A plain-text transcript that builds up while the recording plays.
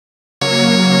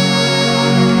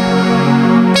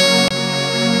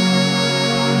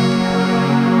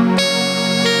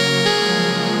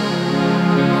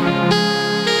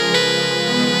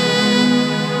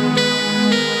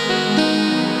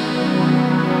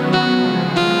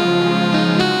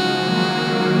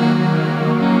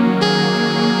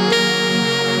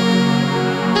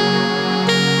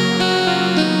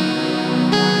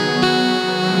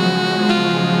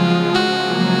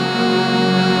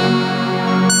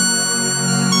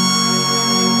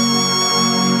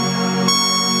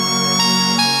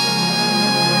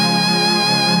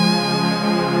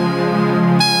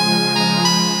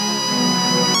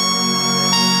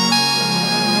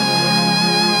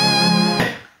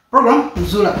program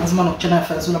Zula mazima no channel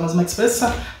for Zula Mazima Express.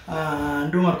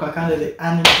 Umar Kakande the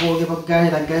anibwoge guy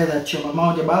that you're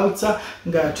about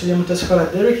nga tuli mutasokola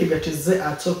Derek gatize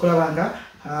atsokola banga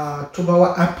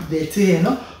tubawa update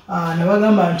eno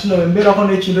nabagamba ntino wembera ko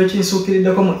nekindo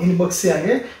kinsukirideko mu inbox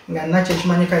yange nga nache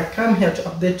kimanyika come here to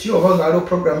update you about alo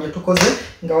program yetukoze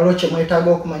nga walo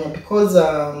chemwetaga okumanya because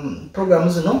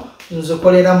programs zino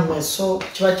nzokolera mweso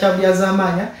kiba kyabyaza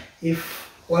amanya if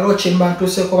walo chimbantu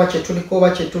seko bache tuliko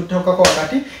bache tutoka kwa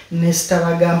wakati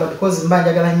nestabagamba because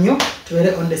mbanjagala nnyo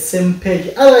tubere on the same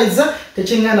page otherwise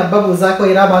techingana babu zako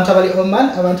era abantu abali Oman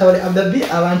abantu abali Abu Dhabi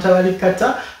abantu abali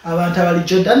Qatar abantu abali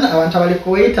Jordan abantu abali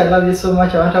Kuwait I love you so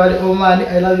much abantu abali Oman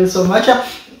I love you so much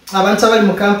abantu abali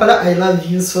mu Kampala I love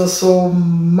you so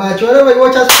much wherever you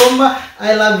watch us from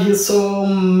I love you so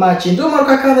much Umar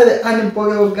Kakande the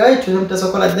unemployed guy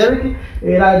tulimtasokola Derek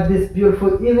era this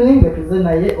beautiful evening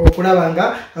represented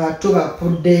okulabanga tuba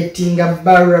updating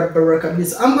barabara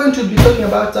kabisa. I'm going to be talking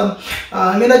about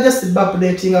ngena just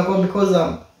updating because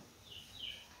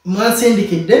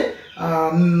Mwansindikidde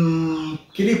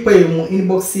kilipo mu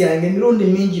inbox yange mirundi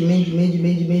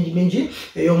mingi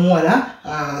eyo mwana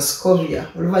Scovia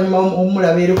oluvanyuma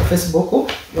omulabere ku Facebook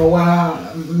wa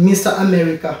Mr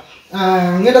America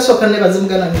ngenda soka nebaze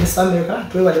mugana Mr America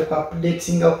twebale ku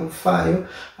updating ku file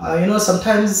you know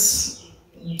sometimes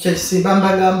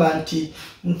chesibamba gamba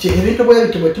nti ebintu bwe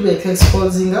tube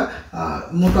exposing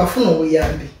muntu afuna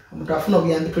obuyambi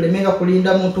tulemenga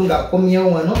kulinda muntu nga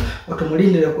akomyewo wano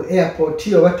otumulindire ku airport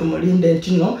yo batumulinde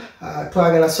ntino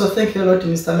twagala so thank you a lot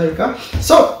Mr America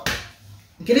so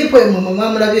kilipo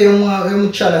mwamulabye yo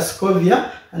muchala Scovia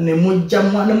ne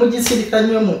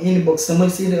mujisirikanywe mu inbox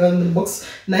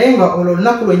naye nga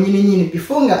olunaku lwenyini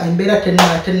before nga embera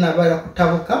tena bala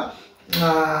kutabuka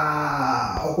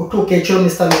okutuka ekyo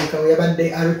Mr America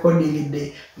yabadde recording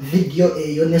the video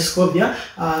eyo ne Scovia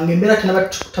ngembera tena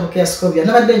bakutabuka ya Scovia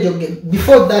nabadde njoge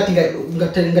before that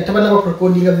nga tabana ba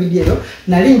recording video eyo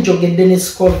nali njogedde ne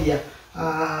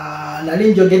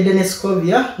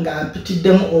Scovia nga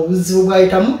mpitiddemu obuzibu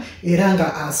bwayitamu era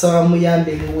nga asaba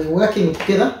muyambe we working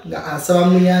together nga asaba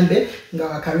muyambe nga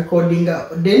waka recording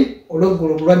then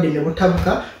ologolo bulwadde ne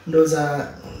butabuka ndoza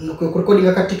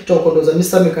recording ka TikTok ndoza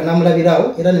Mr America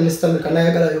namulabirawo era ne Mr America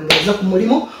nayagala yongeza ku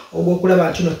mulimo ogwokulaba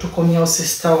ntino tukomyawo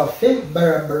sister waffe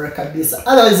barabara kabisa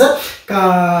otherwise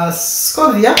ka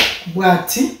Scovia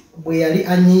bwati bwe yali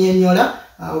anyenyola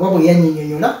oba bwe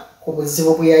yanyenyola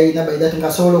kubuzibu bwe yayina by that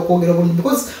ngasobola okwogera bulungi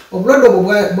because obulwadde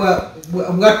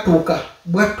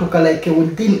bwatuuka like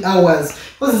within hours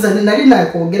because nali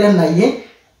nakwogera naye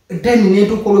then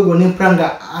netukolego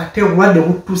nempranga ate obulwadde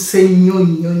butuse nnyo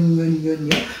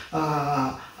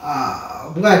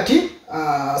bwati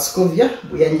Scovia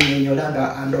bwe yanyenyola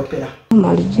nga andopera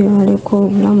Malijoleko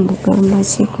obulamu bugamba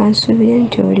sikansobire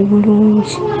nti oli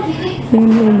bulungi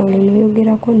n'omuli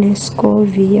noyogerako ne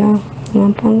Scovia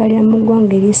Mampanga lya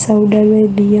mugwange li Saudi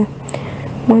Arabia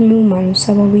mwami Umar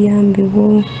nsaba buyambi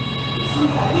bwo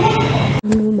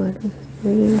Umar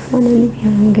nfaanani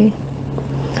byange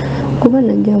kuba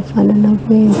najja nfaanana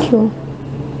bwentyo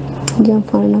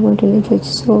nekyo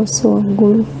kisoose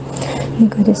waggulu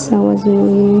nikati essaawa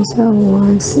ziwuyinza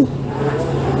wansi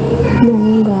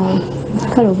naye nga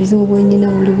kale obuzibu bwennyina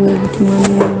buli bwe buti mwami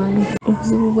Umar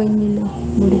obuzibu bwennyina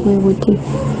buli bwe buti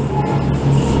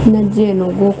najja eno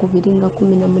ogwokubiri nga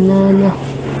 18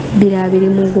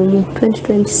 2021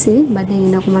 2020 mbadde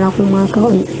ngenda kumala ku mwaka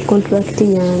contract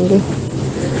yange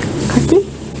kati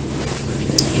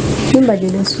nimbadde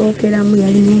nasookeramu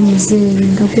yalimu omuzeeyi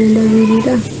nga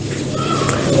gwendabirira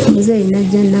omuzeeyi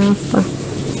najja naafa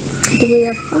kati bwe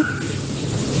yafa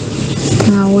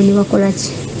awo ne bakola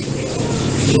ki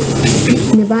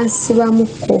ne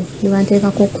bansibamuko ne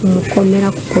banteekako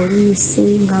kumukomera ku poliisi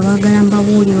nga baagala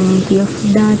mbabuulira omuntu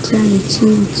yafudde atya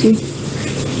neki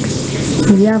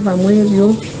ebyava mu ebyo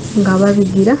nga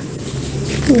babigira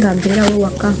nga mbeerawo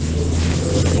waka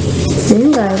naye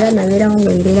nga era nabeerawo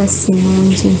ngaembeera si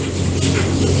nungi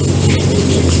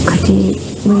kati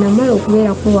bwe namala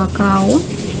okubeerako wakaawo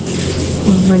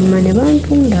oluvannyuma ne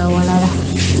bantunda awalala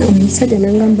omusajja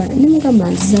nemugamba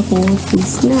nziza ku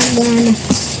woofiisi n'agaana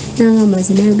nangamba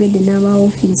nze nayogedde n'aba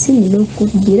woofiisi nina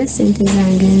okukugira ssente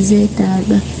zange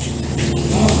nzeetaaga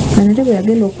kanate bwe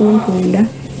yagenda okuntunda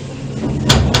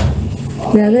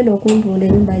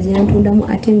ennyumba gye yantundamu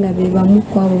ate nga be bamu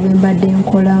ku abo bembadde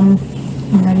nkolamu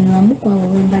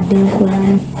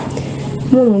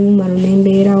mama mumalo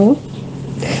nembeerawo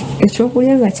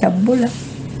ekyokulya nga kyabbula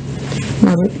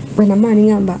bwe namaani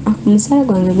ngamba omusaala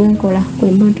gwange gwenkola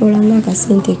bwe mbantoolanga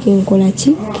akasente kenkola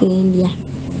ki kendya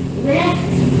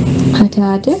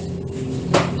ate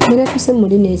era tuse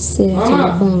muri n'ekiseera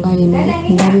ky'ebbanga lino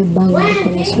ndaba ebbanga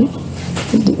likolaso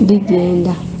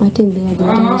ligenda ate embeera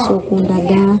gyentandise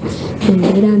okundaga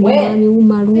embeera mbi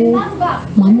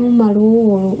mwami Umaru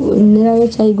nerayo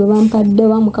kyayi gwe bampadde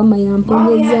oba Mukama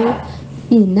yamponyeza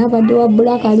yenna abadde wa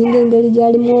bbulaaka alinga engeri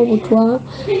gy'alimu obutwa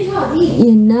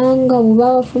yenna nga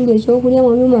bw'oba bafumbye ekyokulya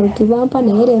mwami Umaru tebampa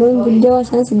naye leero nvudde wa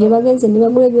chansi gye bagenze ne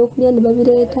bagula ebyokulya ne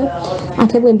babireeta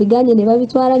ate bwe mbiganye ne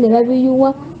babitwala ne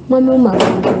babiyuwa mwami Umaru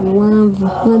ebintu biwanvu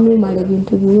mwami Umaru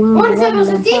ebintu biwanvu wabula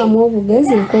mpaamu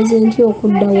obugezi nkoze ntya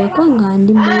okudda waka nga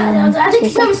ndi mulamu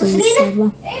kyokka kyensaba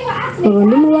olwo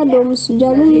ndi mulwadde omusujja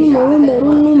lunnuma olumbe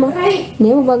lunnuma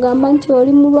naye bwe bagamba nti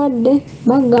oli mulwadde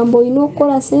bagamba olina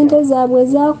okukola sente zaabwe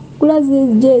ezakula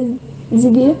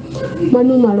zigire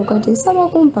mwami Umaru kati nsaba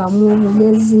kumpaamu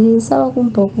obugezi nsaba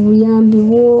kumpa ku buyambi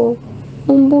bwo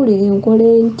ombuulire nkole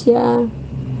ntya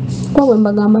kuba bwe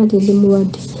mbagamba nti ndi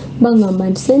mulwadde bagamba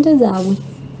nti sente zaabwe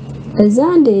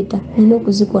ezandeeta nina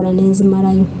okuzikola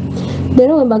nenzimalayo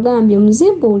leero we mbagambye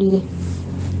muzimbuulire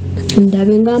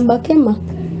ndabe nga mbakema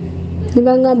ne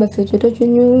bangamba ffe ekyo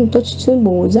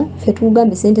tokikibuuza ffe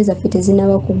tukugambe sente zaffe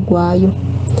tezinaba kuggwayo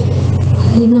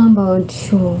ngamba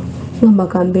nti ngamba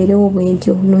kambeerewo bwe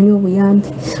ntyo noonya obuyambi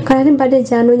kale mpadde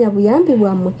nkyanoonya buyambi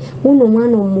bwammwe wuno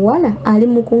omwana omuwala ali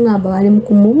mu kuŋŋamba bali mu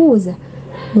kumubuuza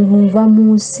nva mu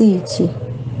nsi ki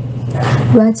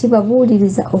lwaki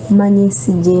babuuliriza okumanya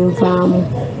ensi gyenvaamu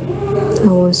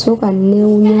awo nsooka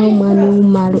neewunyawo mwami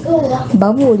Umaru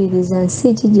babuuliriza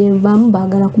nsi ki gyenvaamu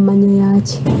baagala kumanya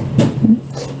yaki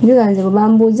njuganze bwe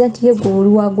bambuuza nti ye gwe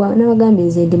oluwagwa n'abagambye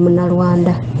nze ndi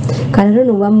Munnalwanda kale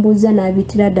no bambuuza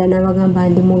n'abitira ddala n'abagamba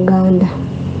ndi Muganda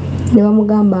ne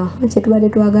bamugamba kyetubadde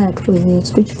twagala tukoze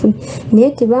ekitukifune naye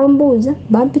tebambuuza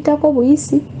bampitako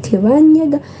buyisi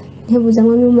tebanyega nebuuza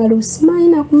mwami Umaru simanyi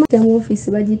nakumanya mu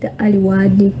ofiisi bagita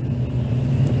aliwadi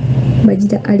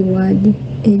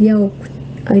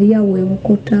eriawo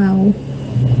ebukoto awo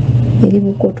eri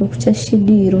bukoto ku kya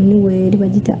Shidiiro niwe eri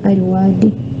bagita aliwadi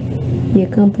ye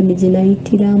kampuni gye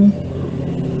nayitiramu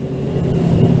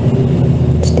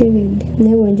kitegedde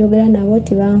naye bwenjogera nabo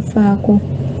tebanfaako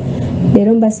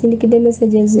leero mbasindikidde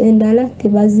messages endala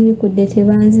tebazibikudde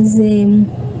tebanzizeemu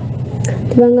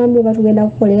tebangambye oba tugenda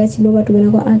kukolera kino oba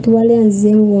tugenda anti wali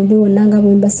anzizeemu bombi bonna nga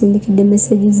bwe mbasindikidde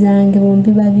message zange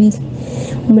bombi babiri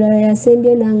omulala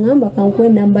yasembye n'aŋŋamba kankuwa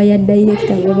enamba ya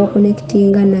director gwe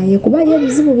bakonekitinga naye kuba ye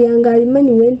ebizibu byange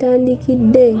abimanyi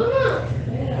wentandikidde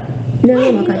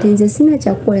n'aŋŋamba kati nze sina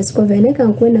kyakukola Scovia naye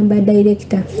kankuwa enamba ya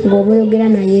director ng'oba oyogera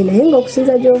naye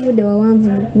ng'okusinza gy'ovudde wawanvu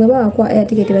bwe bawakuwa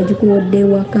airticket bagikuwodde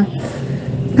ewaka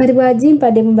kati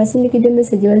bw'agimpadde mbasindikidde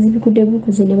message bazibikudde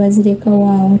bukuzi ne bazireka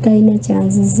waawo talina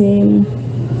kyanzizeemu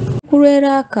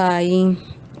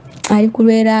ali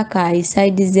kulwera akaayi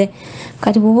side ze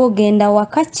kati bw'oba ogenda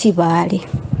waka Kibaale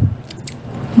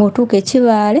bw'otuuka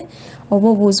ekibaale oba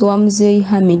obuuzi wa muzeeyi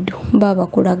Hamidu baba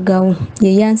bakulagawo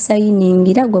ye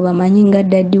yansayiningira gwe bamanyi nga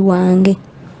daddi wange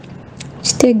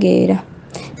kitegeera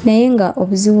naye nga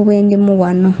obuzibu bwendimu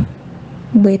wano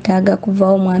bwetaaga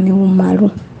kuvaawo mwami Umaru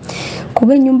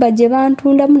kuba ennyumba gye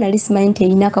bantundamu nali simanyi nti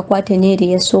erina akakwate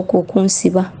n'eri yasooka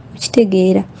okunsiba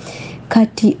kitegeera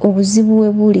kati obuzibu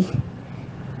we buli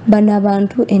bano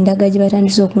abantu endaga gye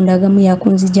batandise okundagamu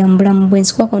yakunzija mu bulamu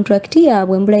bwensi kuba kontrakiti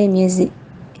yaabwe embula y'emyezi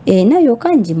 4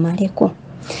 yokka ngimaleko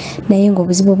naye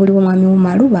ng'obuzibu buliwo mwami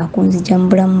Umaru bakunzija mu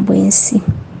bulamu bwensi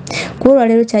kuba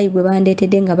olwaleero kyayi gwe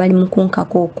bandeetedde nga bali mu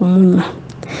kunkako okumunywa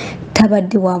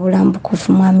tabadde wa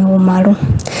bulambukufu mwami Umaru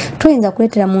toyinza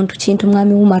kuleetera muntu kintu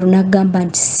mwami Umaru n'agamba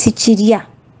nti sikirya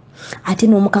ate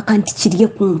n'omukaka nti kirye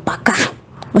ku mpaka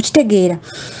okitegeera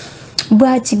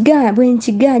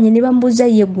bwenkiganye ne bambuuza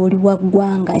ye gwe oli wa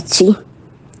ggwanga ki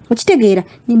okitegeera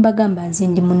nimbagamba nze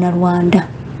ndi Munnalwanda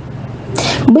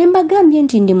bwe mbagambye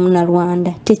nti ndi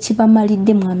Munnalwanda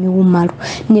tekibamalidde mwami Umaru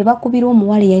ne bakubira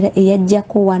omuwala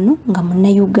eyajjako wano nga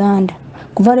Munnayuganda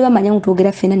kuva lwe bamanya nti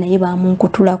twogera ffenna naye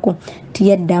bamunkutulako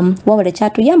tiyaddamu wabula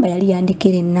kyatuyamba yali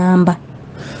yandikira ennamba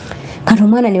kati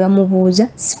omwana ne bamubuuza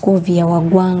Scovia wa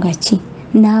ggwanga ki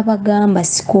n'abagamba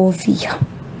Scovia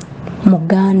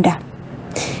Muganda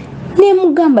ne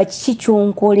mugamba kiki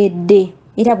kyonkoledde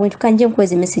era bwe tukanje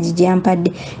nkweze message gye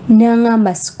yampadde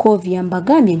n'aŋŋamba Scovia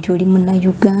mbagambye nti oli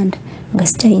Munnayuganda nga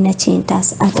sitalina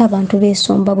kyentaasa ate abantu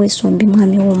beesomba bwesombi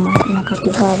mwami Umaru nakati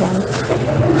baabantu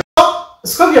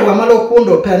Scovia bwamala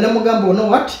okundopera ne mugamba ono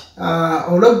what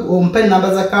ompe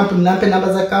namba za kampuni nampe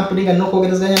namba za kampuni nga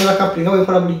nokwogerezanya ne bakampuni nga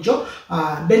bwenkola bulijjo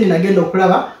bendi nagenda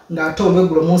okulaba ng'ate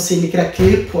olweggulo munsindikira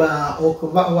clip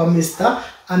okuva wa Mr.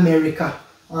 America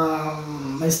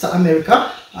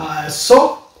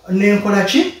so nenkola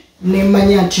ki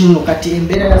nemanya nti nno kati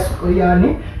embeera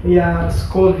ya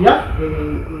Scovia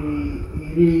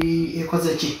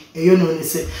ekoze ki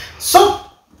eyonoonese. So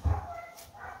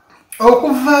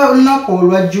okuva olunaku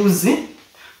olwajjuuzi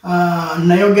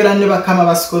nayogera ne bakama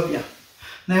ba Scovia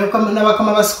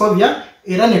n'abakama ba Scovia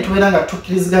era ne tubeera nga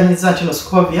tukkiriziganyizza nti no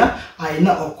Scovia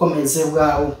alina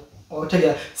okukomezebwawo.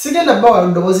 Otegera sigenda bawa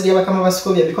ddoboozi ly'abakama ba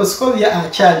Scovia because Scovia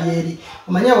akyali eri.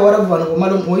 Omanyi abawarabu bano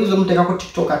bw'omala oyinza omuteeka ku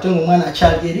TikTok ate ng'omwana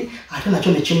akyali eri ate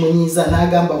nakyo ne kimunyiiza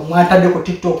n'agamba mwatadde ku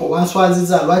TikTok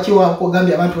wanswaziza lwaki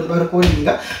wakugambye abantu bwe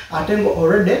balikodinga ate ngo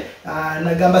already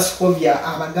nagamba Scovia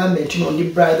abagambe nti no ndi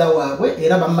brother waabwe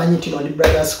era bamanyi nti no ndi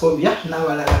brother Scovia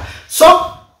n'abalala. So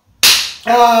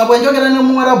bwe njogera ne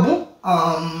muwarabu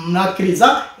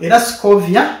nakkiriza era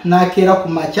Scovia n'akeera ku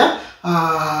makya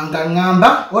nga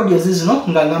ngamba audio zino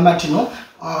nga ngamba nti no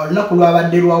olunaku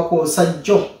lwabadde lwakwosa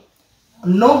jjo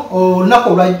no olunaku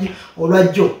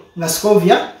olwajjo nga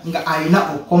Scovia nga alina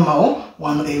okukomawo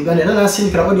wano e Uganda era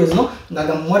n'asindikira audio zino nga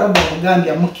gamuwarabu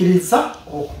amugambye amukkiriza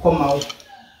okukomawo.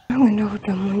 Wenda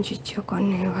kuddamu nkikyeko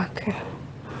neebake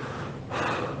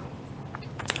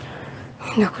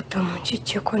wenda kuddamu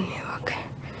nkikyeko neebake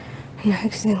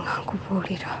nakize nga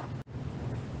nkubuulira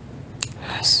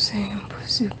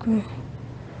sembuzi gwe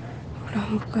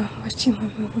olambugamba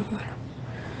kimamumala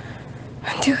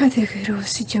nteekateekera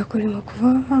osijja kulima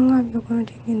kuva bangambye kuno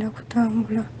tegenda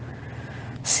kutambula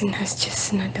sinakye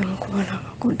sinaddamu kubalaba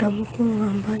kuddamu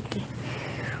kuŋŋamba nti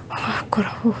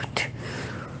obakola buti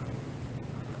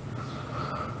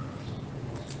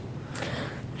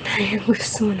naye gwe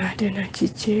simu naate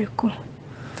nakigyeko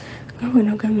nga bwe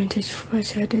nagambye nti ekifuba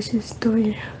kyate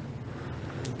kizitoye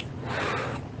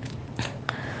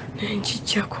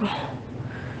nkijjako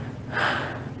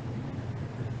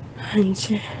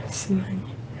anje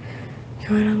simanyi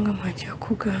kyabalanga majja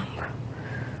kugamba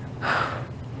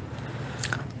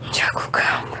nja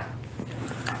kugamba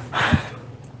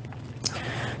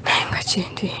naye nga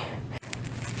kyendi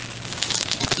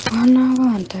bwanaaba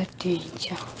ntadde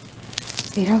nkya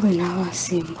era bwe naaba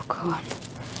nsimbuka wano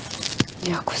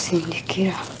nja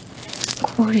kusindikira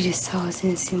kubuulira essaawa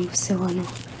zensimbuse wano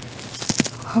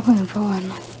wabwe nva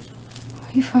wano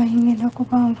ifa ngenda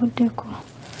kuba nvuddeko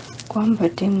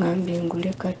kwambadde ngambye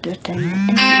ngule data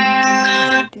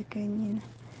kenyina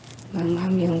nga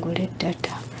ngambye ngule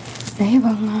data naye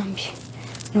bangambye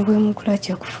nobwe mugula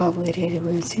kya kufa bwerere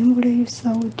bwensimbula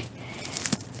Saudi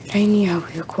layini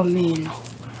yaabwe ekoma eno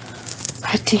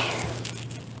kati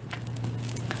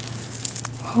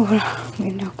wabula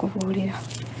ngenda kubuulira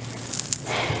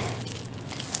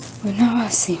bwe naaba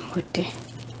nsimbudde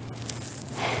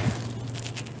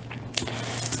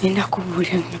ngenda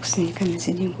kubuulira ngenda kusindika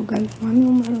mesegi nkugambye mwami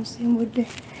Umar osimbudde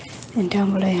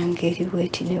entambula yange eri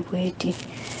bweti ne bweti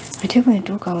ate bwe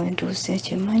ntuuka we ntuuse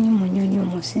kyemmanyi munyonyi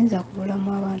omusinza ku bulamu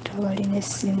abantu abalina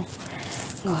essimu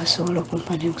nga basobola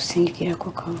okumpa ne kusindikirako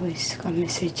ka voice ka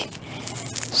mesegi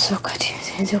so kati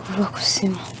nze kuva ku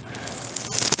ssimu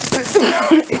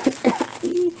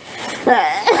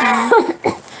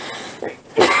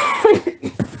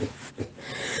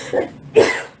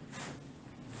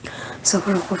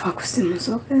sobola okuva ku ssimu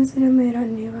nsooka enziremu era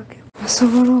neebake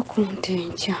asobola okunta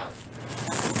enkya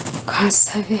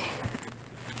kansabe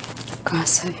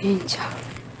enkya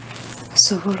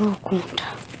asobola okunta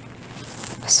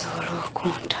asobola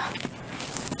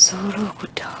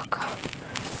okudda waka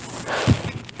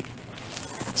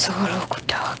asobola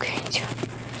okudda waka enkya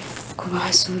kuba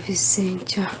nsuubizza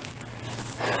enkya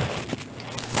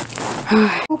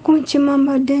okunkima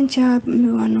mbadde nkyami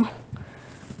wano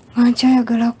nga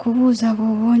nkyayagala kubuuza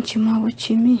bw'oba onkima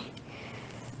bukimi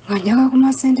nga njaga kuma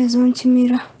ssente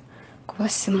zonkimira kuba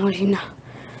simulina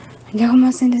nja kuma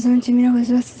ssente zonkimira bwe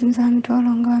ziba za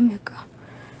mitwalo ng'ameka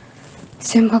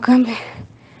sembagambe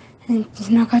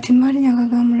nakati malinyaga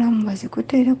ga mulamu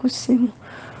bazikuteere ku ssimu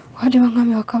wadde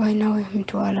bangambye waka balinawo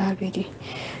emitwalo 2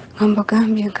 nga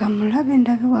mbagambye nga mulabe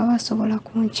ndabe waba asobola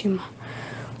kunkima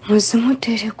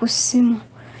muzimuteere ku ssimu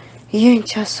ye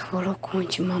nkyasobola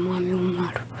okunkima mwami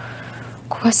Umar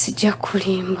kuba sijja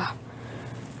kulimba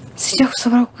sijja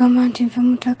kusobola kugamba nti nve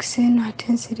mu takisi eno ate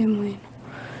nsiremu eno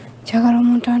njagala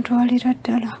omuntu antwalira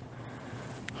ddala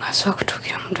ng'asobola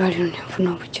kutuukira mu ddwaliro ne nfuna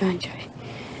obujjanjabi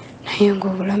naye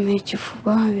ng'obulamu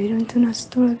ekifuba ebintu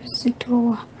nasitula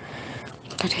bizitowa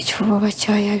kati ekifuba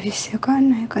bakyayabise kandi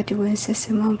naye kati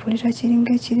bwensesema mpulira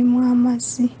kiringa ekirimu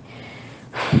amazzi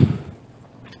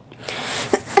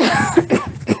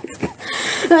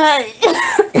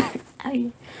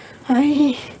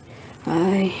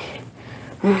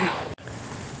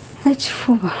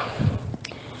ekifuba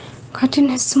kati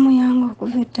n'essimu yange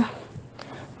okuva edda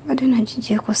badde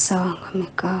nagigyeko ssaawa nga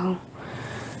mekaawo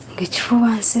Ngekifuba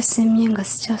nsesemye nga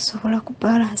sikyasobola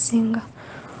kubalansinga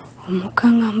omuka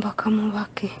ngamba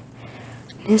kamubake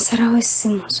nensalawo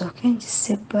essimu nsooke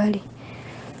ngisse ebbali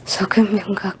sooke mbe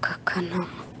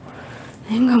ngakakkanamu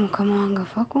naye nga mukama wange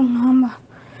ava kuŋŋamba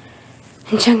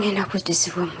nkya ngenda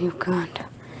kuddizibwa mu Uganda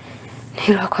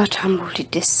naye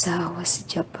lwakwatambulidde essaawa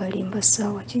sijja balimba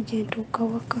ssaawa kigentuuka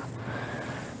waka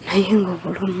naye nga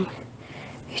obulumwe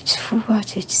ekifuba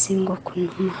kyekisinga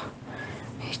okunuma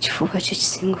ekifuba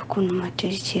kyekisinga okunuma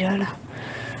teri kirala.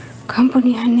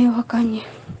 Kampuni yaneewakanye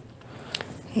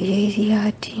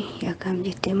ey'Eriyadi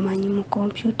yagambye temanyi mu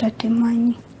kompyuta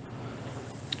temanyi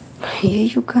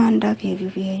Uganda byebyo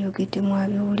byeyayogedde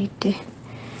mwabiwulidde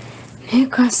naye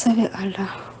kansabe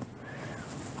Allah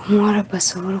Omuwarabu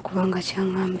asobola okuba nga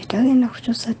kyaŋŋambye tagenda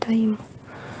kukyusa tayimu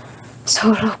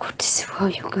nsobola okuddizibwa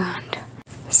Uganda.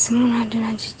 Simu nadde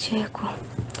nagiggyeeko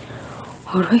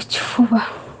olw'ekifuba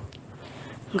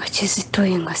nga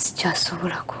kizitoye nga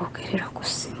sikyasobola kwogerera ku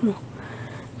ssimu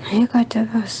naye kati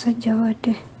abasajja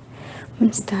wadde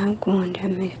minisita gundi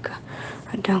America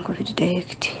addankubiri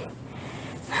direct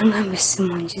nangamba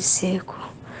essimu ngiseeko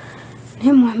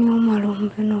naye mwami Umar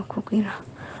omube n'okugira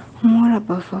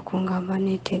Omuwarabu ava kungamba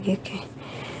neetegeke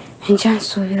enkya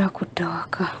nsuubira kudda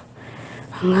waka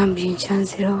angambye enkya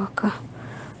nzira waka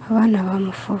abaana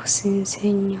bamufuusinze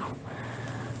nnyo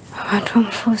abantu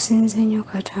bamufuusinze nnyo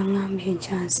kati angambye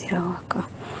enkya nzira waka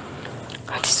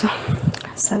kati so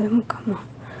nsabe Mukama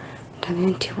ndabe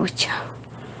nti bukya.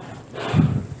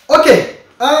 Okay,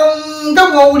 nga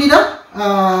bw'owulira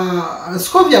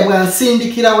Scovia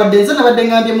bwansindikira wadde nze nabadde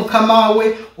ngambye mukama we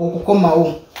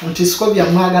okukomawo nti Scovia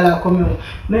mwagala akomewo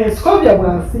naye Scovia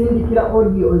bwansindikira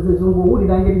audio ezo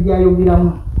ng'owulira ngeri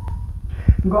gyayogeramu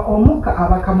nga omukka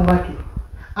abakamubake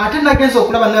ate nagenza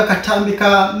okulaba n'akatambi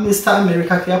ka Mr.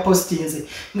 America ke yapostinze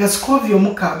nga Scovia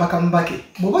omukka abakamubake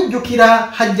bw'oba ojjukira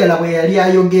Hajjala bwe yali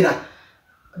ayogera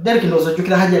Derek ndowooza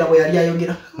ojjukira Hajjala bwe yali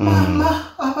ayogera mama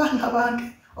abaana bange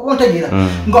obontegera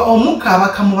nga omukka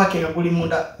abakamubake nga guli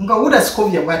munda nga wula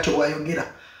Scovia bw'atyo bw'ayogera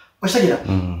oshagira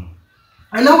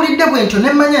anawulidde bwentyo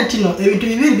nemmanya nti no ebintu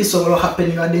bibiri bisobola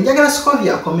happening wadde njagala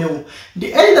Scovia akomewo ndi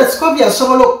either Scovia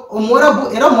asobola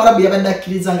Omuwarabu era Omuwarabu yabadde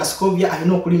akkiriza nga Scovia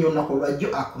alina okulinya olunaku olwajjo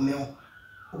akomewo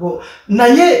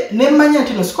naye nemmanya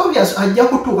nti no Scovia ajja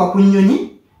kutuuka ku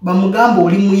nnyonyi bamugamba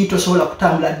oli muyito osobola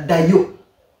kutambula ddayo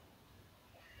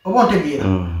oba ontegeera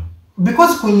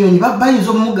because ku nnyonyi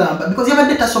bayinza omugamba because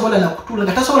yabadde tasobola nakutuula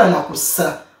nga tasobola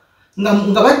nakussa nga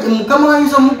mukama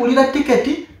wayinza omugulira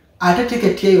tiketi ate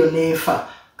tiketi eyo neefa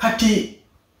kati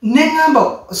neŋŋamba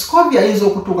Scovia ayinza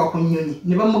okutuuka ku nnyonyi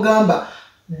ne bamugamba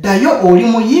ddayo oli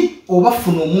muyi oba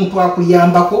funa omuntu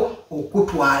akuyambako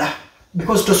okutwala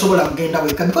because tosobola kugenda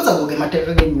weka because ago ge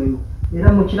mateeka g'ennyonyi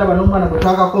era mukiraba n'omwana gwe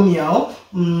twakakomyawo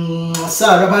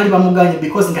Saara baali bamuganye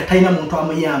because nga talina muntu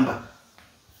amuyamba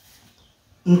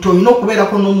nti olina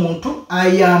okubeerako n'omuntu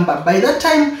ayamba by that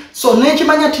time so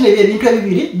nekimanya nti nebyo ebintu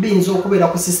ebibiri biyinza okubeera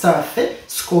ku sister waffe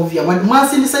Scovia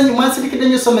mwansindikidde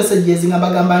nnyo so messages nga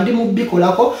mbagamba ndi mu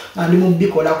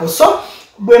bikolako so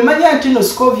bwe manya nti no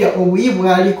Scovia obuyi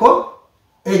bwaliko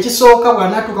ekisooka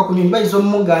bw'anaatuuka ku nnyonyi bayinza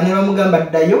omugaana ne bamugamba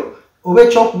ddayo oba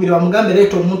ekyokubiri bamugamba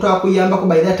leeta omuntu akuyambako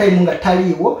by that time nga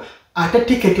taliiwo ate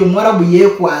tiketi Omuwarabu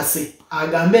yeekwase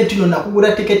agambe nti no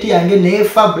nakugula tiketi yange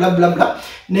neefa bla bla bla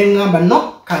neŋŋamba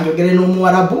no kanjogere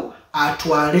n'Omuwarabu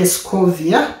atwale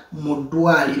Scovia mu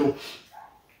ddwaliro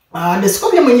de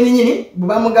Scovia mwennyini bwe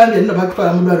bamugambye nno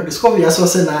bakutwala mu ddwaliro Scovia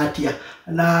yasoose n'atya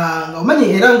nga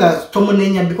omanyi era nga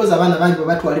tomunenya because abaana bangi bwe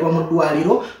batwalibwa mu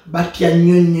ddwaliro batya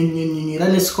nnyo era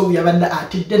ne Scovia abadde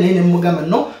atidde naye ne mugamba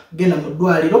no genda mu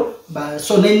ddwaliro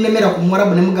so nenemera ku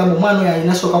Muwarabu ne mugamba omwana oyo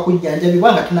alina sooka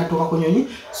kujjanjabibwa nga tinatuuka ku nnyonyi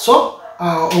so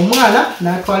omwana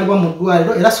n'atwalibwa mu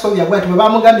ddwaliro era Scovia bw'ati bwe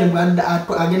bamugambye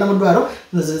agenda mu ddwaliro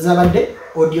zabadde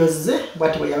audio ze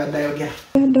bw'ati bwe yabadde ayogera.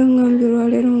 Yaddangambye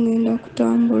olwaleero ngenda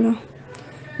kutambula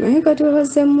naye kati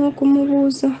babazzeemu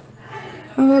okumubuuza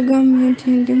abagambye nti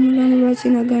ndi mulamu lwaki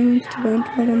nagambye nti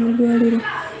tibantwala mu ddwaliro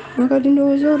nakati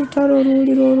ndowooza olutalo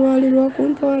oluwulira olwalirwa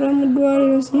kuntwala mu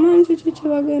ddwaliro simanyi kiki kye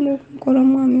bagenda okunkola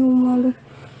mwami Umar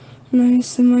naye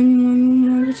simanyi mwami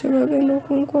Umar kye bagenda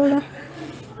okunkola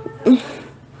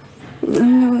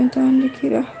nanga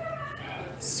wentandikira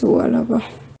siwalaba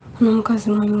n'omukazi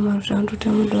mwami Umar tandute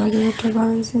mu ddwaliro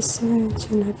tebanzise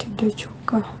kinatidde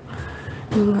kyokka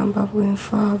ngamba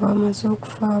bwenfa bamaze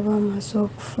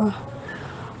okufa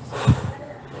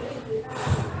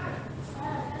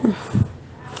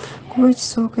kuba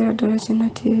ekisookera ddala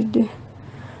kinatiridde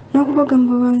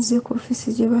n'okubagamba banze ku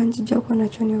ofiisi gye banjijjako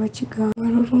nakyo ne bakigamba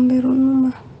olumbe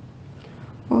lunuma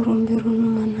olumbe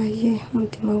lunuma naye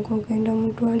omutima gwogenda mu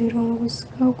ddwaliro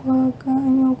ngusika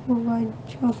gwaganya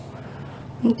okubajjo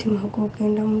omutima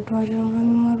gwogenda mu ddwaliro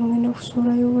mwami mwari ngenda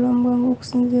kusuulayo obulamu bwange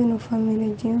okusinziira eno famire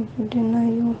gye nvudde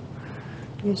nayo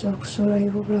nyinza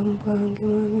okusuulayo obulamu bwange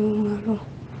mwami Umaro.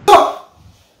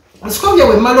 Scovia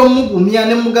bwe mmala omugumya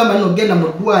ne mugamba n'ogenda mu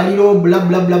ddwaliro bla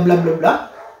bla bla bla bla bla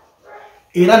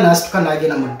era n'asituka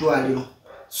n'agenda mu ddwaliro.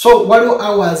 So waliwo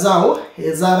hours awo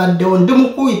ezabaddewo ndi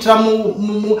mukuyitira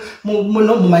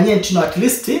mumanye nti no at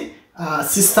least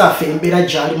sister affe embeera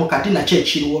gy'alimu kati nakyo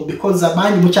ekiriwo because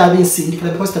abangi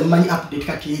mukyabinsindikira because temumanyi update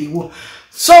kati eriwo.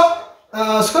 So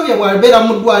Scovia bw'abeera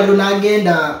mu ddwaliro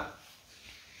n'agenda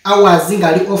hours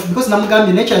ng'ali off because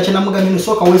namugambye nekira kye namugambye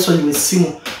nosooka weesonyiwa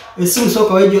essimu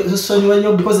sooka weesonyiwa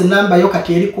nnyo because enamba yo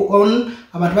kati eriko on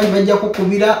abantu bangi bajja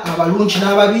kukubira abalungi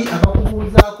n'ababi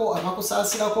abakubuuzaako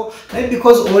abakusaasirako naye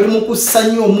because oli mu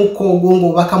kusanyu omukka ogwo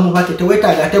ng'obaka mubake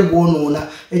teweetaaga ate gwonoona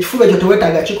ekifuba ekyo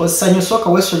teweetaaga kikozesa nnyo sooka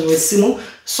weesonyiwa essimu.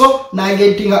 So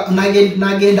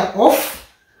n'agenda off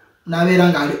n'abeera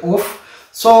ng'ali off.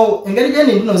 So engeri gye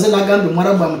nindi noze n'agambye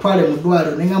Omwarabu amutwale mu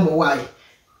ddwaliro ne ngamba waayi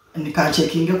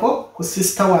nikakyekingeko ku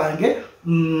sister wange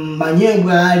manye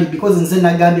bwali because nze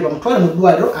nagambye bamutwale mu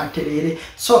ddwaliro atereere.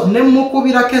 So ne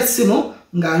mukubirako essimu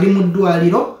ng'ali mu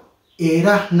ddwaliro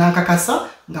era n'akakasa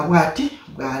nga bw'ati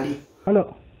bw'ali. Hello.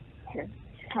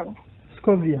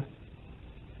 Scovia.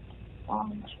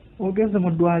 Ogeze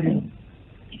mu ddwaliro.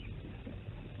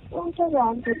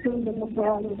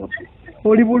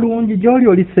 Oli bulungi gy'oli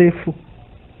oli seefu.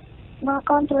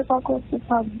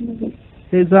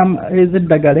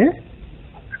 Ezeddagala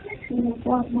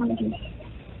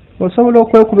osobola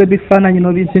okwekuba ebifaananyi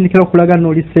n'obizindikira okulaga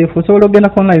n'oli seefu osobola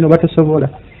okgenda online oba tosobola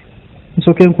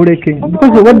nsooke nkuleke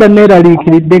because obadda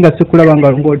neeraliikiridde nga sikulaba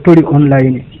nga toli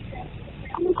online.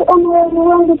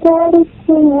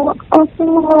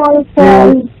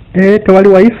 Tewali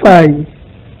wifi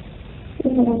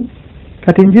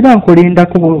kati njira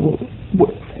nkulindako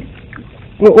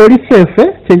oli seefu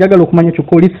kyenjagala okumanya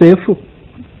kyokka oli seefu.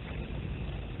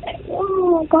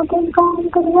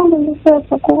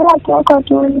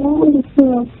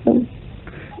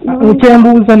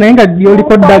 Nkyembuuza naye nga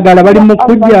oliko ddagala bali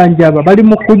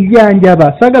mu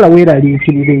kujjanjaba saagala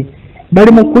weeraliikirire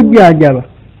bali mu kujjanjaba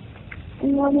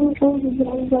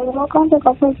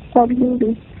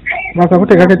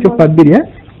bakakuteekako ecupa 2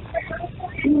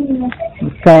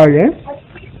 kale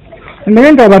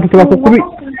naye nga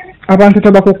abantu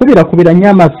tebakukubira nnyo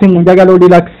amasimu njagala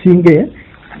olirakisinge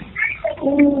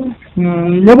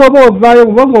ne bw'oba ovaayo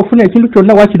oba ng'ofuna ekintu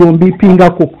kyonna wakiri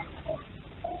ombiipingako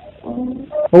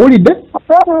owulidde?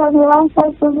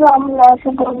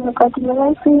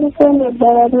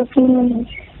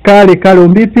 Kale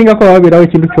ombiipingako wabeerawo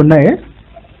ekintu kyonna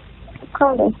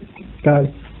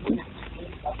kale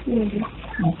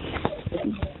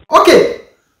Okay.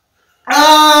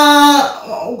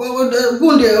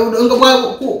 Gundi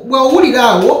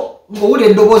bw'owuliraawo ng'owulira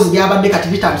eddoboozi lyabadde kati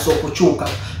litandise okukyuka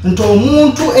nti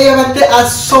omuntu eyabadde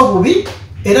assa obubi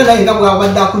era naye nga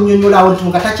bw'abadde akunnyonnyolaawo nti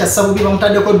nga takyassa bubi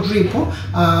bamutaddeko drip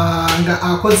nga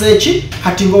akoze eki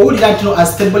kati ng'owulira nti no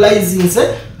astabilizinze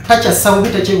takyassa bubi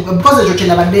because ekyo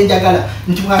kyenabadde njagala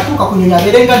nti bw'atuuka kunyonyo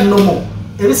abeerenga nnomo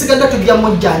ebisigadde tujja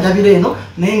mujjanjabira eno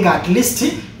naye nga at least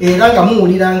era nga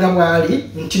muwuliranga bw'ali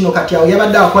nti no kati awo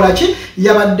yabadde akola ki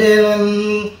yabadde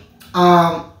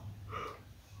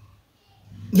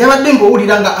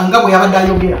ng'owulira nga bwe yabadde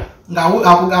ayogera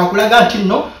ng'akulaga nti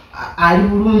nno ali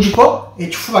bulungiko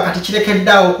ekifuba kati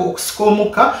kirekedde awo okusika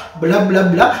omukka bla bla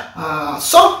bla.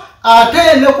 So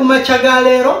ate ne ku makya ga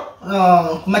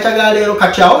leero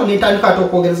kati awo nentandika ate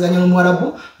okwogerezanya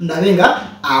n'Omwarabu ndabe nga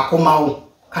akomawo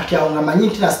kati awo nga manyi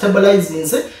nti na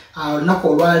stabilizinze olunaku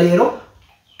olwaleero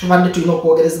tubadde tulina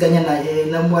okwogerezeganya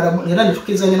n'Omwarabu era ne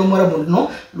tukkirizanya n'Omwarabu nno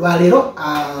lwaleero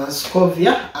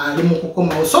Scovia ali mu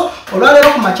kukomawo. So olwaleero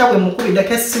ku makya bwe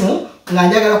mukubiddeko essimu nga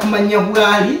njagala kumanya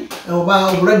bwali oba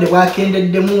obulwadde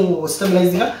bwakendeddemu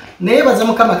stabilizinga neyebaza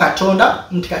Mukama Katonda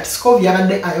nti kati Scovia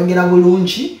yabadde ayogera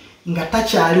bulungi nga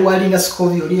takyali wali nga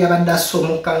Scovia oli yabadde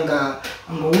asomoka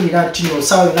ng'owulira nti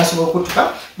nosaawa yonna asobola okutuka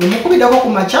bwe mukubiddako ku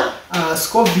makya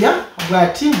Scovia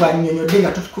bw'ati bwannyonnyodde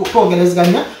nga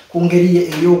twogerezeganya ku ngeri ye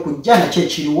ey'okujja nakyo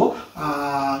ekiriwo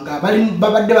nga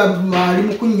babadde bali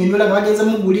mu kunnyonnyola nga bagenze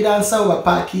mugulira nsawo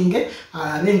bapaakinge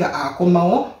alabe nga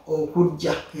akomawo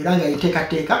okujja era nga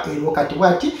yenteekateeka eriwo kati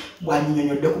bw'ati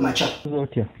bwannyonnyodde ku makya.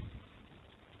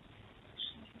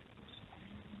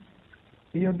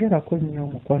 Yogerako nnyo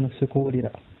omukwano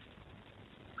sikuwulira.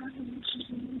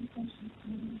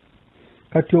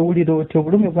 Kati owulira oti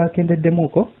obulumi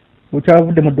bwakendeddemuuko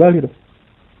bukyavudde mu ddwaliro?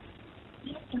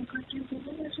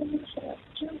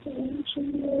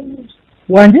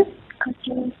 Wanje?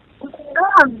 Kati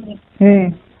ngambe.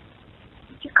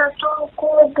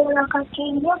 Kikatokwogera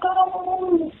kati njagala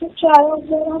bulungi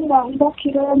sikyayogera nga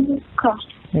mbakira omukka.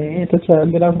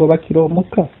 Tokyayogera nga obakira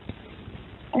omukka?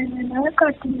 Naye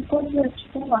kati nkoze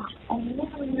ekifuba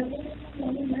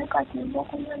naye kati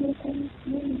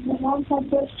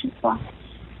nbampadde ekifa.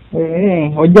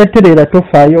 Ojja tereera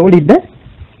tofaayo owulidde?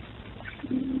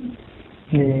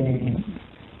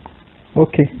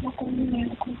 Okay.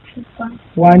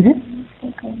 Wanje?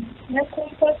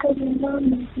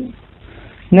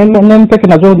 N'empeke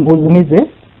nazo ozumize?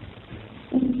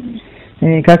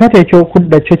 Kaakati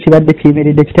ekyokudda kyo kibadde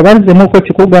kiyimiridde kitebazzemuuko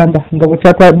kikugamba nga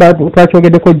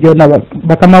bwetwakyogeddeko jjona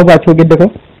bakama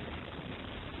bwakyogeddeko?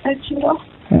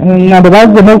 Nga bwe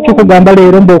bazzemu kikugamba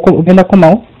leero ogenda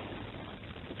kukomawo?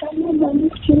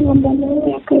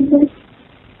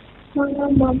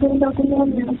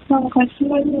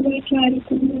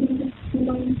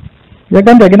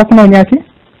 Yagambye agenda kunoonya ki?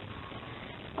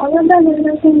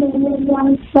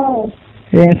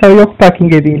 Ensawo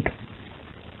y'okupaakinga ebintu.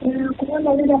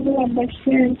 Kubanga birabulabba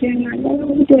ssente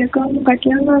nabiteekamu kati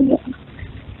yagambye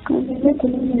kanze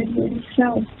kunoonyeza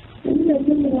ensawo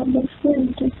birabulabba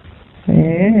ssente.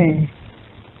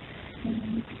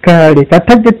 Kale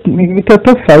katajja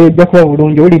tofaayo ojja kuba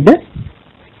bulungi owulidde?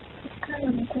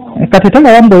 Kati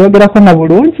tolaba mbu oyogerako na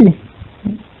bulungi?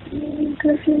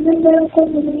 Kati nyogerako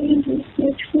bulungi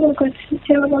ekifuba kati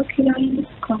sikyabakira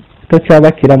mukka.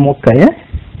 Tokyabakira mukka ye?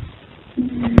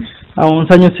 Awo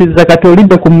nsanyusizza kati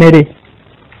olidde ku mmere?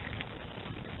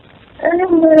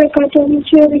 Emmere kati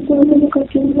omuceeri gwamu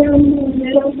kati njamu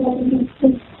era gwandise.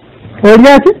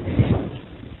 Olya ki?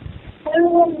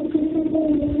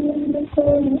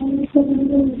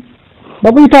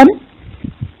 Babuyita ani?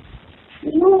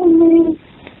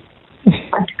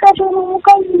 Ati kati ono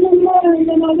mukazi n'emmere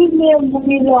nze nali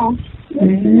neegulira.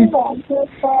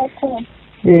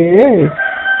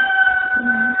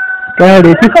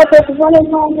 Kale kati okuva ne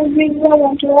mwamuzizza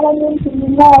abantu balamu nti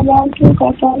nina abantu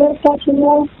kati aleeta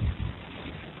kino.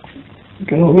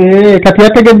 Kati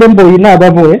yategedde mbu oyina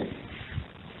ababo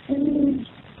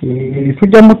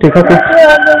tujja muteekako.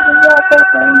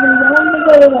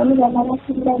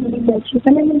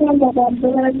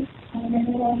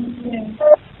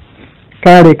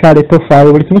 Kale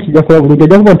tofaayo buli kimu kijja kuba bulungi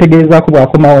ojja kuba ontegeezaako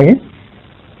bw'akomawo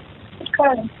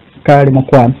kale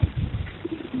mukwano.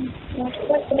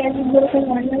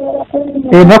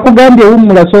 Nakugambye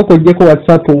wummula sooka ojjeko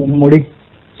WhatsApp wummule.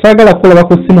 Saagala kukolaba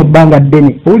ku ssimu bbanga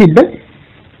ddene. Owulidde?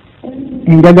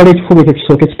 Njagala ekifuba ekyo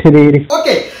kisooke kitereere.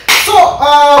 Okay. So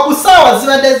ku ssaawa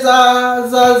zibadde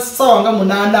za ssaawa nga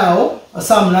 8 awo,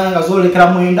 ssaawa 8 nga zoolekera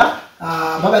 9,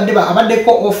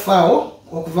 abaddeko off awo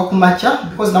okuva ku makya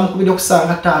because namukubidde ku ssaawa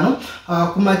nga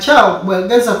 5. Ku makya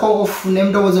bwegezako off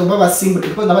n'endowooza oba basimbudde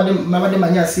because nabadde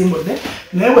manyi asimbudde,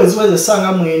 naye bwe ziweze essaawa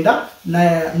nga 9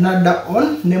 nadda on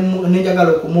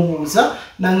nenjagala okumubuuza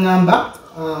naŋŋamba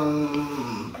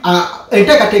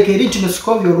enteekateeka eri kino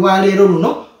Scovia olwaleero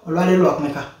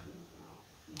lwakumeka?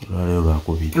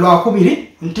 Lwakubiri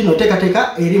nti no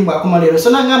teekateeka eri mbwakoma leero. So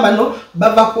naŋŋamba no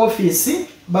bava ku ofiisi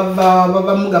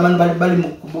bava mugamba bali mu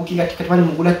kubuukinga tiketi, bali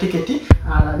mugula tiketi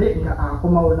alabe nga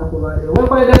akomawo olunaku olwaleero.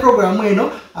 Weekoledde programu eno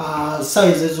ssaawa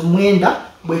ezo 9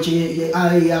 bwekyo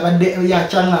abadde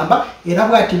yakyaŋŋamba era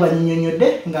bw'ati bwannyonnyodde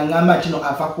nga ŋŋamba nti no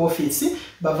ava ku ofiisi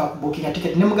bava kubuukinga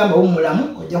tiketi ne mugamba w'omulamu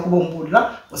ojja kuba omubuulira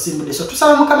osimbudde. So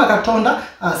tusaba Mukama Katonda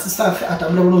sisitaffe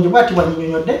atambule bulungi bw'ati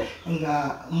bwannyonnyodde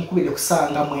nga mukubidde ku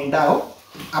ssaawa nga 9 awo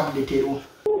update eriwo.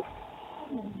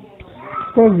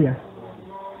 Scovia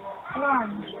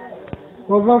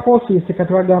ova ku ofiisi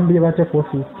kati bagambye bate ku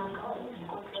ofiisi?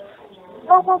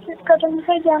 Kati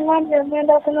omusajja ngambye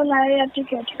ogenda kunonayo ya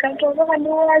tiketi kati oba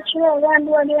kandiwakiro oba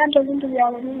ndiwalira nti ebintu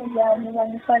byabwe bino byawe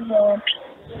nebamisajja watu.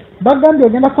 Bagambye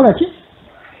ogenda kukola ki?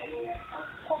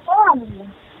 Kugambye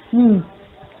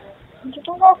nti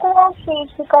tuva ku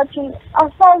ofiisi kati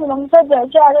asaabira omusajja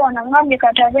akyali wano ngambye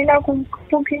kati agenda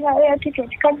kubuukinga ya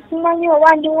tiketi kati simanyi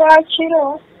oba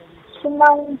ndiwakiro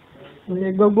simanyi.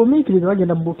 Gumiikiriza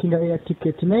bagenda kubuukinga air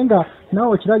ticket naye nga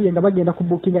naawe okirabye nga bagenda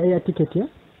kubuukinga air ticket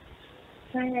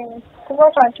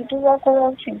kuba kati tuva ku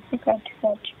ofiisi kati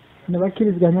ne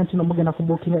bakkiriziganya nti nomugenda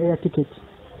kubuukinga air ticket.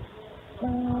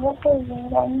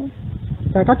 Bakkiriziganya.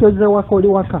 Kakati ozze waka oli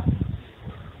waka?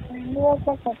 Ndi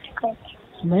waka kati.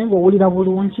 Naye ng'owulira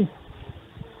bulungi?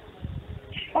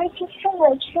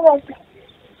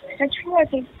 Ekifuba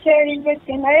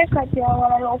kyerize naye kati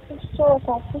awalala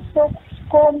okusooka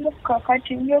omukka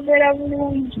kati njogera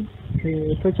bulungi.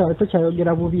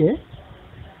 Tokyayogera bubi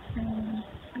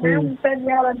naye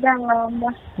omusajja abadde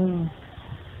aŋŋamba.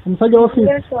 Omusajja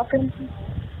w'ofiisi?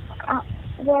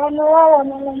 bano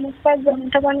wabona omusajja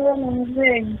mutabani we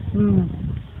muzeeyi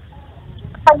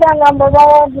agamba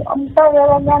omusawo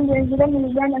yabagambye ezire mu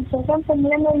Uganda sooka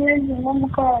mpumulemu emyezi nga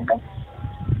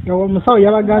 6. Omusawo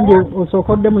yabagambye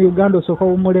osookodde mu Uganda osooka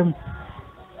wumulemu.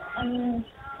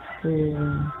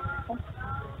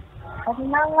 Ati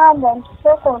n'agamba nti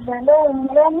sooka ogende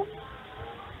wumulemu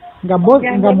nga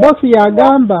boosi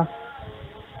yagamba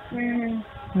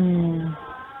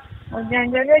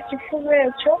ojanjabe ekifuba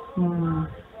ekyo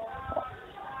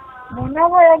bonna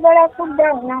boyagala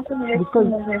kudda nakubira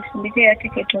ekifundike ya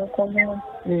tiketi okomewo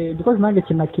because nange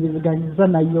kinakiriganyiza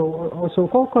nayo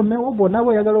osooka okomewo bonna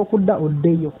boyagala okudda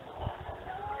oddeyo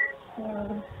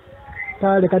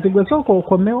kale kati gwe sooka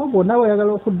okomewo bonna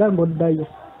boyagala okudda ng'oddayo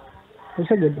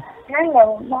osegedde nanga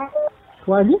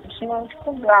wani kino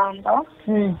nkikugamba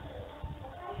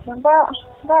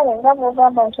bale nga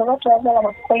bwogamba nti oba toyagala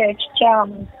bakukola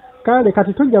ekikyamu kale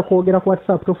kati tujja kwogera ku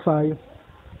WhatsApp tofaayo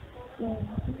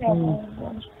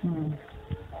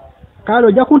kale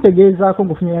ojja kuntegeezaako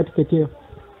ng'ofunye ya tiketi eyo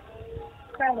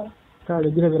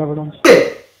kale girabira bulungi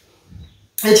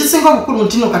ekisinga obukulu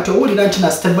ntino kati owulira nti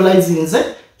na stabilizinze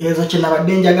ezo kye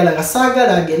nabadde njagala nga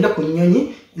saagala agende ku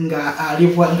nnyonyi nga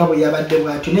alibwa nga bwe yabadde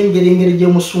bwatyo n'engeri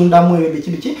gyemusundamu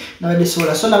ebyo biki nabadde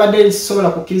sobola so nabadde sobola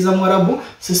kukkiriza Mwarabu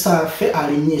sister affe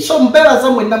alinnye so mbebaza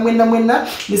mwenna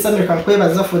Miss America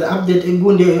nkwebaza for the update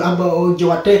egundi gye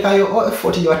wateekayo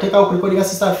effort gye wateekayo okulikodinga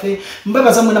sister affe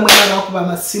mbebaza mwenna abakuba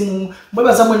amasimu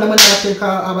mbebaza mwenna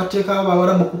abateeka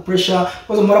Abawarabu ku pressure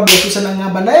because Mwarabu yatuuse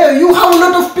n'angamba naye you have a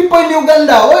lot of people in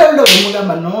Uganda oyo ndo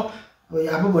mugamba no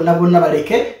abo bonna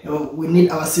baleke we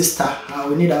need our sister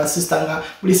nga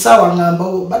buli sawa ngamba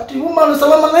but woman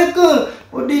salamu alaikum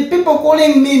the people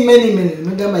calling me many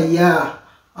ngamba yeah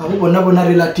abo bonna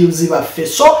relatives baffe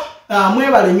so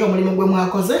mwebale nnyo omulimu gwe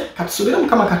mwakoze katusubire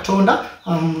Mukama Katonda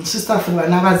sister affe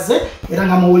banabaze era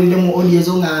nga muwulire mu audio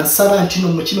ezo nga nsaba nti no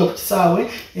mukino ku kisaawe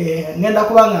ngenda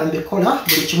kubanga mbikola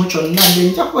buli kimu kyonna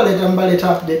nja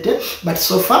mbaleeta update but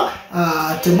so far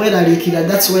temweraliikira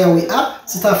that's where we are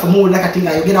sister affe muwulira kati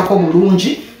ng'ayogerako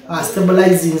bulungi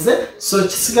stabilizinze so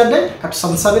kisigadde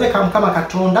katusamusabire ka Mukama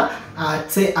Katonda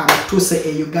ate amatuse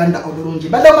e Uganda obulungi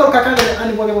badde Umar Kakande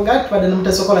ani bwoge tubadde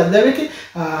n'omutesokola Derek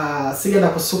sigenda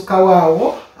kusukka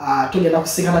waawo tugenda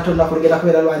kusinkana tonda kulugenda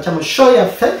kubeera lwanca mu show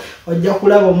yaffe ojja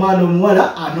kulaba omwana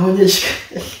omuwala anoonyesha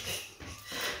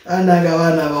ananga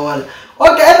abaana abawala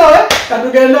okay anyway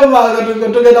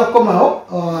tugenda kukomawo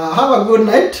have a good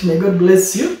night may God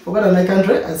bless you forgot my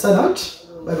country I sign out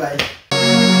bye bye